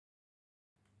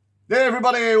Hey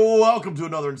everybody, welcome to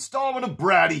another installment of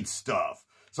Brad Eats Stuff.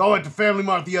 So I went to Family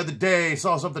Mart the other day,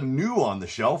 saw something new on the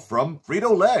shelf from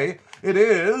Frito-Lay. It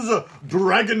is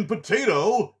Dragon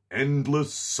Potato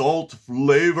Endless Salt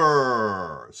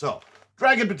Flavor. So,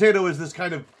 Dragon Potato is this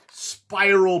kind of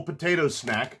spiral potato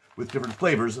snack with different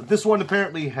flavors. This one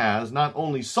apparently has not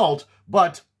only salt,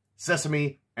 but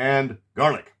sesame and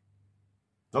garlic.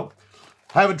 So,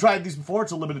 I haven't tried these before.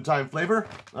 It's a limited time flavor.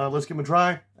 Let's give them a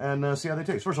try and see how they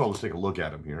taste. First of all, let's take a look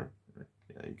at them here.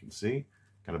 Yeah, you can see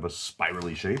kind of a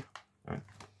spirally shape. All right.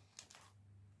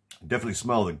 Definitely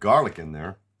smell the garlic in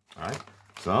there. All right.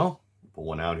 So, pull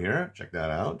one out here. Check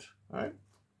that out. All right.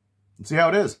 Let's see how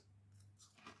it is.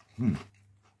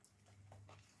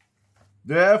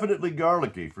 Definitely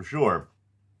garlicky, for sure.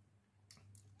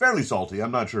 Fairly salty.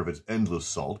 I'm not sure if it's endless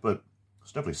salt, but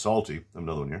it's definitely salty. I have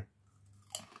another one here.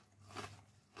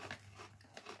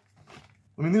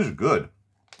 I mean, these are good.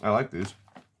 I like these.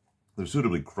 They're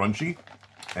suitably crunchy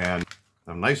and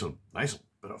have a nice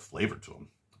bit of flavor to them.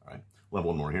 All right, we'll have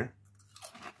one more here.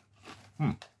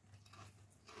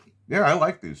 Yeah, I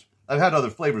like these. I've had other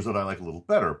flavors that I like a little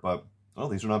better, but oh,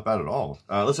 these are not bad at all.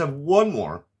 Let's have one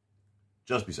more,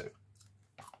 just be safe.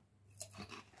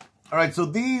 All right, so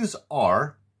these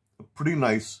are a pretty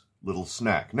nice little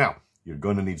snack. Now, you're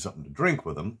going to need something to drink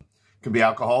with them. Could be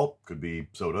alcohol, could be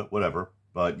soda, whatever.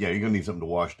 But yeah, you're going to need something to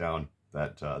wash down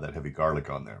that heavy garlic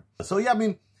on there. So yeah, I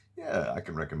mean, yeah, I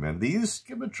can recommend these.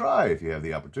 Give them a try if you have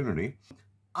the opportunity.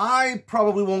 I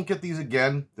probably won't get these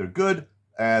again. They're good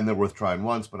and they're worth trying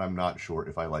once, but I'm not sure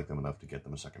if I like them enough to get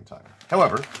them a second time.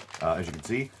 However, as you can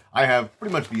see, I have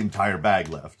pretty much the entire bag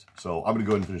left. So I'm going to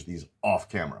go ahead and finish these off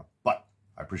camera. But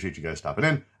I appreciate you guys stopping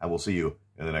in, and we'll see you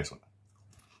in the next one.